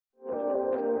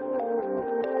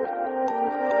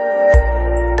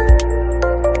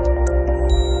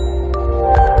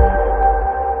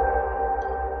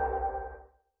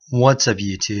What's up,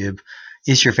 YouTube?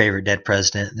 It's your favorite dead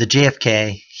president, the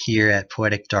JFK, here at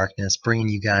Poetic Darkness, bringing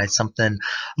you guys something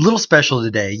a little special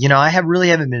today. I really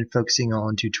haven't been focusing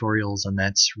on tutorials, and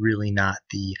that's really not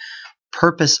the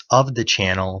purpose of the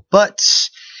channel, but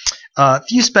a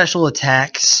few special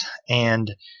attacks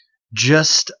and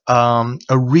just a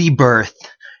rebirth,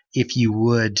 if you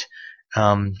would,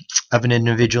 of an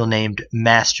individual named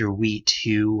Master Weet,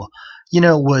 who,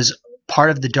 was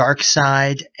part of the dark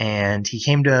side, and he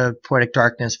came to Poetic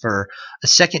Darkness for a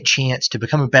second chance to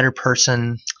become a better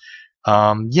person.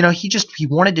 He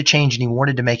wanted to change, and he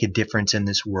wanted to make a difference in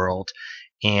this world,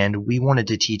 and we wanted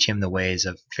to teach him the ways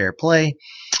of fair play.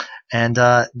 And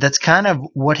that's kind of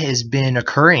what has been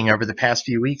occurring over the past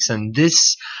few weeks. And I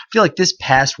feel like this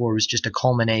past war was just a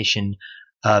culmination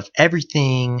of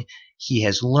everything he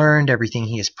has learned, everything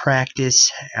he has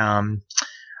practiced.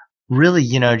 Really,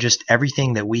 just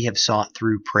everything that we have sought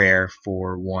through prayer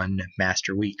for one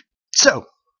Master Weet. So,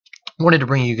 I wanted to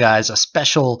bring you guys a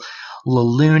special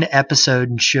Laloon episode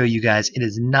and show you guys it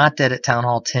is not dead at Town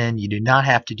Hall 10. You do not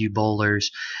have to do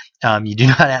bowlers. You do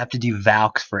not have to do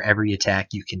Valks for every attack.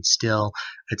 You can still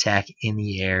attack in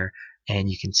the air, and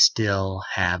you can still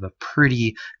have a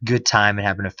pretty good time and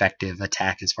have an effective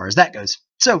attack as far as that goes.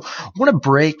 So, I want to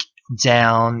break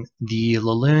down the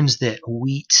Laloons that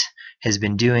Weet has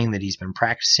been doing, that he's been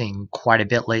practicing quite a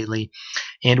bit lately.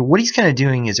 And what he's kind of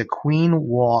doing is a Queen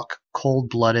Walk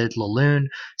cold-blooded Laloon.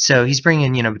 So he's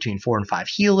bringing, between 4 and 5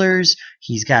 healers.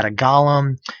 He's got a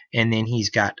Golem, and then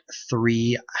he's got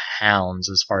 3 Hounds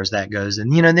as far as that goes.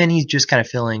 And, then he's just kind of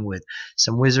filling with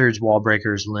some Wizards, Wall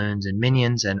Breakers, Loons, and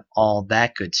Minions, and all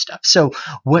that good stuff. So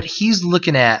what he's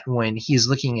looking at when he's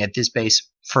looking at this base,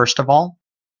 first of all,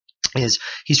 is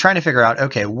he's trying to figure out,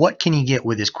 okay, what can he get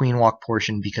with his Queen Walk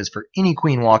portion? Because for any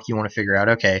Queen Walk, you want to figure out,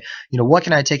 okay, what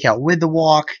can I take out with the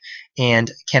walk,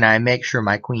 and can I make sure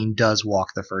my Queen does walk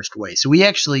the first way? So we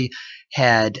actually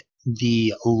had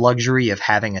the luxury of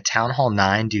having a Town Hall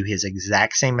 9 do his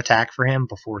exact same attack for him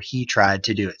before he tried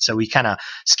to do it. So we kind of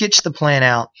sketched the plan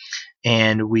out,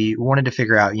 and we wanted to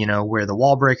figure out, where the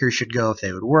wall breakers should go if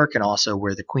they would work, and also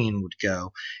where the queen would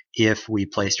go if we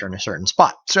placed her in a certain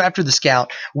spot. So after the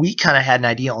scout, we kind of had an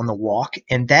idea on the walk,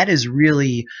 and that is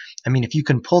really, if you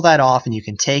can pull that off and you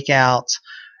can take out,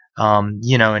 an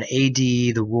AD,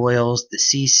 the Royals, the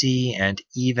CC, and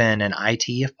even an IT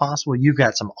if possible, you've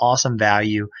got some awesome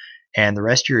value. And the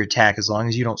rest of your attack, as long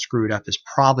as you don't screw it up, is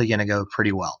probably going to go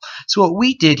pretty well. So what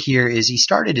we did here is he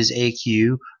started his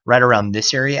AQ right around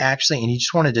this area, actually, and he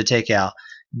just wanted to take out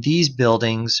these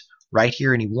buildings right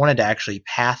here, and he wanted to actually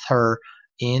path her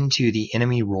into the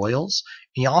enemy Royals.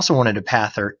 He also wanted to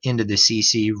path her into the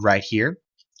CC right here.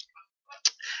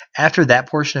 After that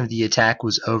portion of the attack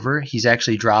was over, he's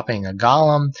actually dropping a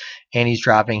Golem, and he's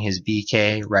dropping his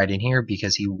BK right in here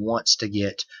because he wants to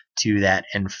get to that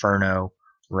Inferno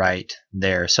right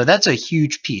there. So that's a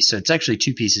huge piece. So it's actually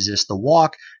 2 pieces. It's the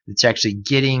walk that's actually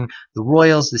getting the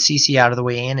Royals, the CC out of the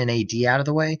way, and an AD out of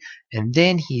the way. And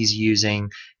then he's using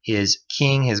his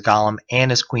King, his Golem, and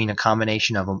his Queen, a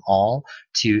combination of them all,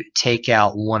 to take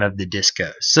out one of the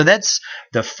discos. So that's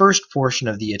the first portion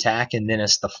of the attack, and then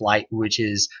it's the flight, which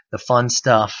is the fun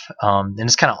stuff. And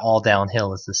it's kind of all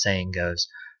downhill, as the saying goes,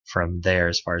 from there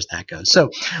as far as that goes. So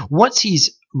once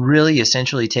he's really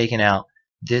essentially taken out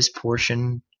this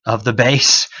portion of the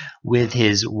base with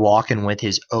his walk and with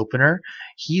his opener,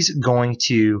 he's going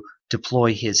to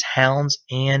deploy his Hounds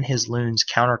and his Loons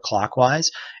counterclockwise.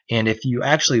 And if you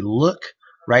actually look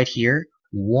right here,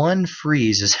 1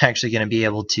 freeze is actually going to be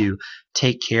able to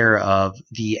take care of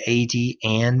the AD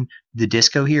and the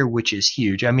disco here, which is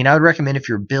huge. I would recommend, if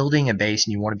you're building a base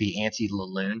and you want to be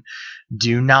anti-Laloon,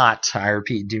 do not, I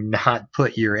repeat, do not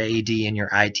put your AD and your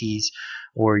ITs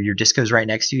or your discos right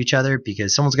next to each other,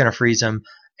 because someone's going to freeze them,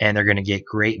 and they're going to get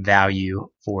great value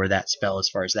for that spell as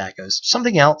far as that goes.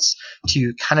 Something else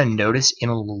to kind of notice in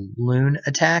a Laloon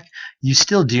attack, you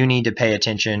still do need to pay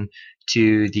attention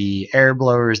to the air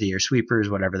blowers, the air sweepers,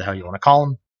 whatever the hell you want to call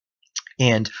them.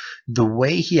 And the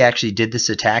way he actually did this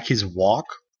attack, his walk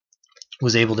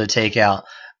was able to take out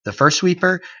the first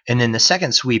sweeper, and then the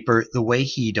second sweeper, the way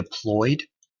he deployed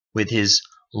with his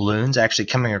Loons actually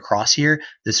coming across here,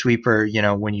 the sweeper,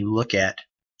 when you look at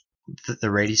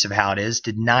the radius of how it is,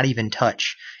 did not even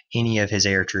touch any of his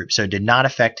air troops, so it did not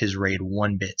affect his raid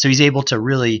one bit. So he's able to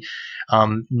really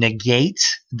negate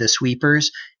the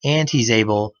sweepers, and he's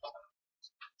able,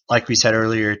 like we said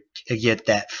earlier, to get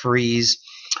that freeze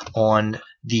on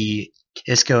the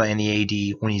ISCO and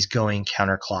the AD when he's going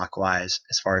counterclockwise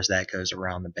as far as that goes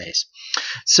around the base.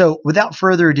 So without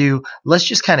further ado, let's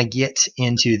just kind of get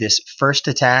into this first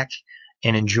attack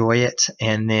and enjoy it,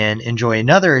 and then enjoy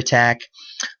another attack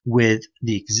with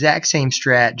the exact same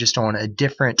strat, just on a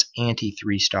different anti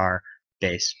 3-star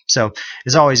base. So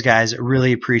as always, guys,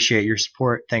 really appreciate your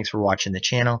support. Thanks for watching the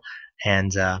channel,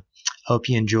 and hope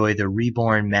you enjoy the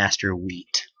Reborn Master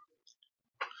Weet.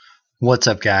 What's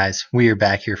up, guys? We are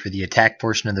back here for the attack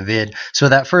portion of the vid. So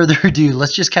without further ado,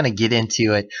 let's just kind of get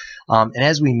into it. And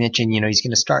as we mentioned, he's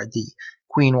going to start the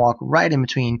queen walk right in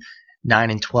between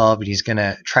 9 and 12, and he's going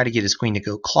to try to get his queen to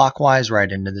go clockwise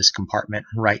right into this compartment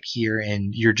right here.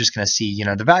 And you're just going to see,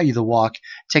 the value of the walk,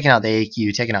 taking out the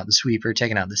AQ, taking out the sweeper,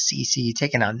 taking out the CC,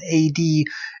 taking out an AD,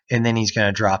 and then he's going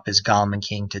to drop his Golem and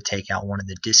King to take out one of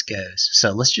the discos.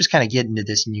 So let's just kind of get into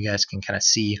this, and you guys can kind of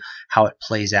see how it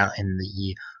plays out in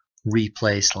the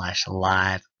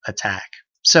replay/live attack.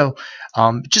 So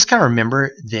just kind of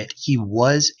remember that he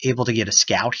was able to get a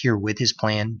scout here with his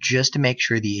plan, just to make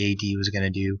sure the AD was going to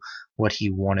do what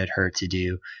he wanted her to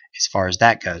do as far as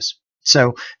that goes.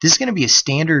 So this is going to be a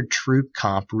standard troop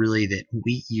comp, really, that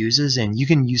Weet uses, and you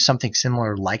can use something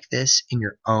similar like this in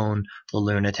your own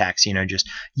Laloon attacks. Just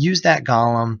use that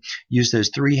Golem, use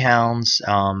those 3 Hounds,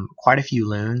 quite a few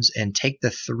Loons, and take the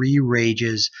 3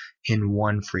 Rages in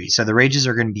 1 freeze. So the Rages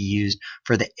are going to be used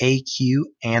for the AQ,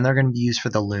 and they're going to be used for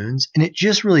the Loons, and it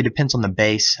just really depends on the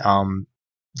base.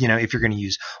 If you're going to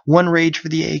use 1 Rage for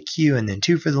the AQ and then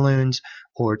 2 for the Loons,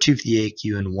 or 2 for the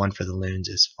AQ and 1 for the Loons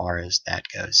as far as that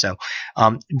goes. So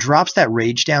drops that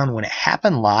Rage down. When it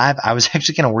happened live, I was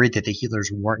actually kind of worried that the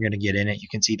healers weren't going to get in it. You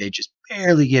can see they just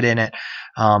barely get in it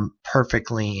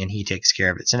perfectly, and he takes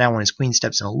care of it. So now when his queen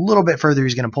steps in a little bit further,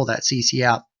 he's going to pull that CC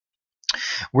out,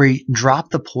 where he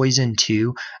dropped the poison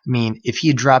too. I mean, if he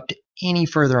had dropped any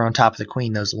further on top of the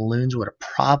queen, those Loons would have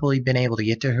probably been able to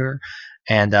get to her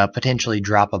and potentially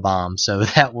drop a bomb. So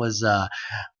that was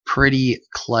pretty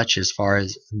clutch as far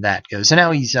as that goes. So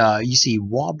now he's you see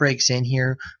wall breaks in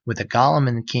here with the Golem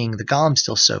and the King. The Golem's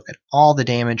still soaking all the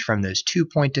damage from those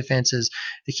 2-point defenses.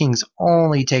 The King's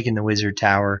only taking the Wizard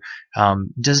Tower,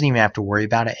 doesn't even have to worry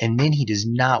about it, and then he does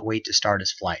not wait to start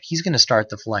his flight. He's going to start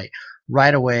the flight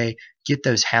right away, get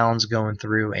those Hounds going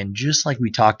through, and just like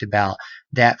we talked about,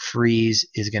 that freeze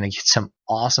is going to get some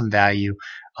awesome value.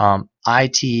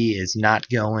 IT is not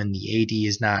going, the AD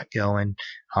is not going,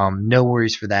 no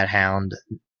worries for that Hound.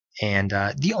 And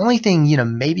the only thing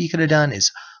maybe you could have done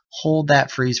is hold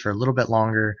that freeze for a little bit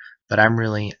longer, but I'm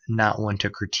really not one to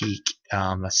critique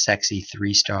a sexy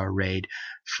 3-star raid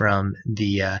from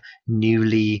the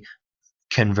newly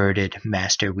converted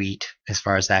Master Weet as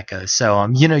far as that goes. So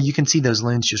you can see those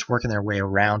Loons just working their way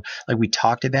around. Like we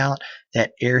talked about,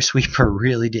 that air sweeper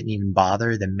really didn't even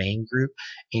bother the main group,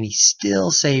 and he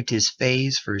still saved his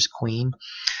phase for his queen.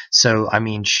 So I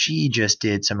mean, she just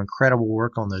did some incredible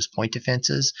work on those point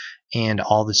defenses and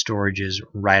all the storages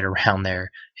right around there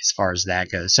as far as that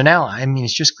goes. So now, I mean,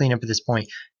 it's just clean up at this point.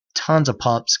 Tons of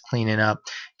pups cleaning up,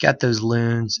 got those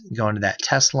Loons going to that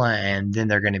Tesla, and then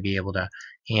they're going to be able to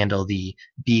handle the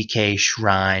BK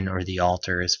shrine or the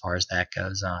altar as far as that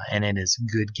goes, and it is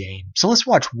a good game. So let's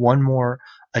watch one more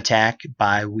attack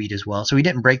by Weet as well. So we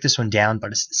didn't break this one down,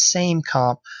 but it's the same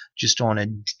comp, just on a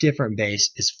different base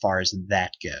as far as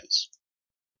that goes.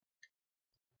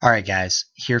 Alright guys,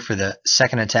 here for the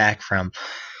second attack from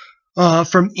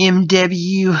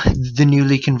MW, the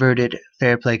newly converted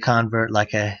Fair Play convert,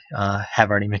 like I have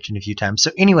already mentioned a few times.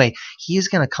 So anyway, he is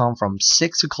going to come from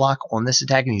 6 o'clock on this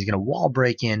attack, and he's going to wall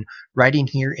break in right in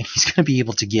here, and he's going to be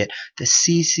able to get the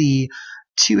CC,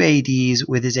 2 ADs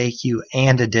with his AQ,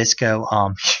 and a disco.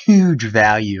 Huge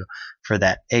value for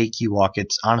that AQ walk.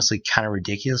 It's honestly kind of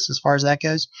ridiculous as far as that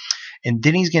goes. And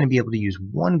then he's going to be able to use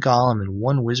 1 Golem and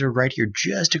 1 Wizard right here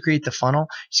just to create the funnel.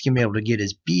 He's going to be able to get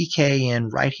his BK in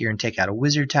right here and take out a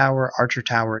Wizard Tower, Archer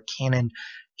Tower, Cannon,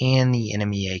 and the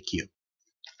enemy AQ.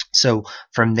 So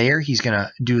from there, he's going to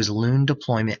do his Loon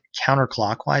deployment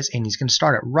counterclockwise, and he's going to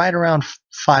start it right around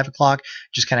 5 o'clock,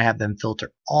 just kind of have them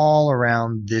filter all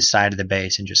around this side of the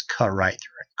base and just cut right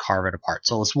through it, carve it apart.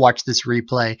 So let's watch this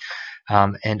replay.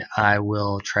 And I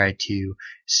will try to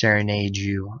serenade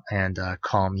you and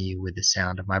calm you with the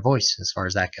sound of my voice as far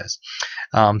as that goes.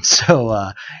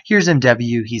 Here's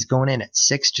MW. He's going in at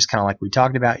 6, just kind of like we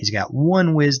talked about. He's got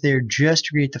 1 Wiz there just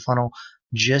to create the funnel,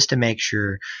 just to make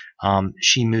sure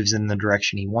she moves in the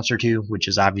direction he wants her to, which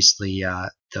is obviously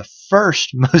the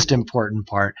first most important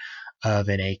part of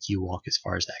an AQ walk as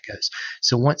far as that goes.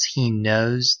 So once he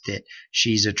knows that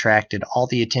she's attracted all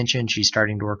the attention, she's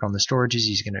starting to work on the storages,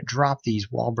 he's going to drop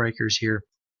these wall breakers here.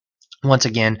 Once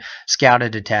again,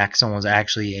 scouted attack. Someone was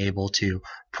actually able to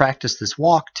practice this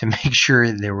walk to make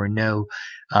sure there were no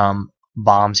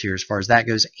bombs here as far as that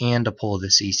goes, and to pull the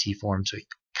CC for him so he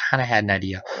kind of had an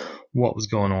idea what was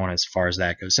going on as far as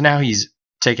that goes. So now he's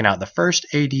taken out the first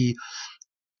AD,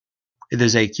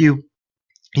 there's AQ.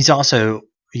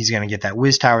 He's going to get that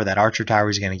Wiz Tower, that Archer Tower.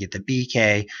 He's going to get the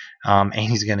BK, and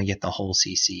he's going to get the whole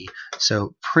CC.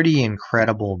 So pretty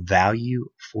incredible value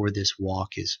for this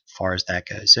walk as far as that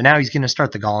goes. So now he's going to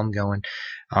start the Golem going,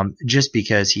 just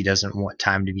because he doesn't want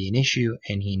time to be an issue,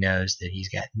 and he knows that he's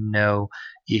got no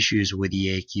issues with the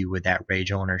AQ with that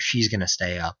Rage owner. She's going to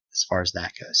stay up as far as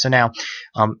that goes. So now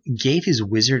gave his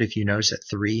Wizard, if you notice, at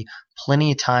 3,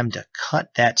 plenty of time to cut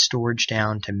that storage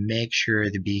down to make sure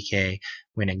the BK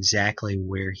went exactly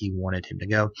where he wanted him to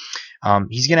go.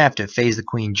 He's going to have to phase the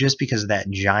Queen just because of that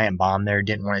giant bomb there.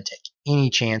 Didn't want to take any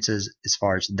chances as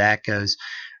far as that goes.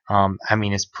 I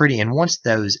mean, it's pretty. And once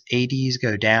those ADs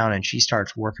go down and she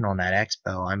starts working on that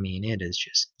Expo, I mean, it is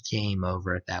just game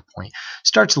over at that point.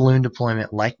 Starts Loon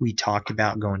deployment like we talked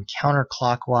about, going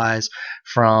counterclockwise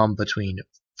from between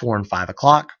 4 and 5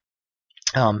 o'clock.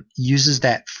 Uses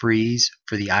that freeze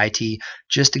for the IT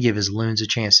just to give his Loons a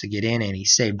chance to get in, and he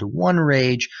saved 1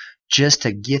 Rage just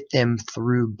to get them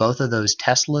through both of those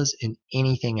Teslas and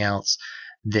anything else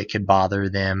that could bother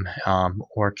them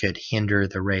or could hinder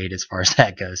the raid as far as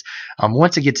that goes.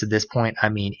 Once it gets to this point, I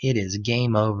mean, it is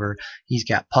game over. He's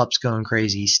got pups going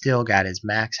crazy. He's still got his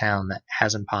Max Hound that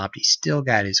hasn't popped. He's still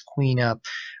got his Queen up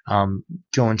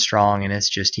going strong, and it's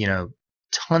just, you know,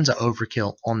 tons of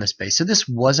overkill on this base. So this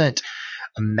wasn't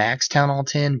a max Town Hall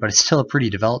 10, but it's still a pretty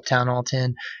developed Town Hall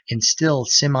 10 and still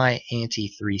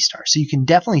semi-anti 3-star. So you can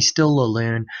definitely still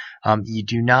Laloon. You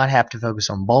do not have to focus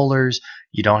on bowlers.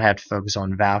 You don't have to focus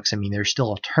on Valks. I mean, there's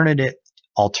still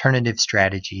alternative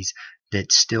strategies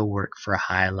that still work for a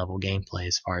high level gameplay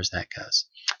as far as that goes.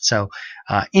 So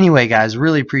anyway, guys,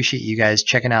 really appreciate you guys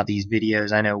checking out these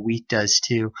videos. I know Weet does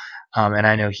too, and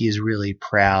I know he is really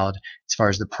proud as far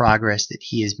as the progress that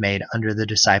he has made under the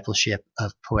discipleship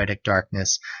of Poetic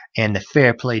Darkness and the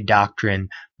fair play doctrine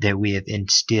that we have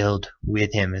instilled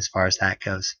with him as far as that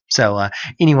goes. So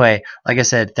anyway, like I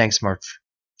said, thanks more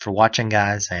for watching,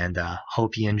 guys, and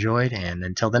hope you enjoyed, and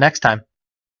until the next time.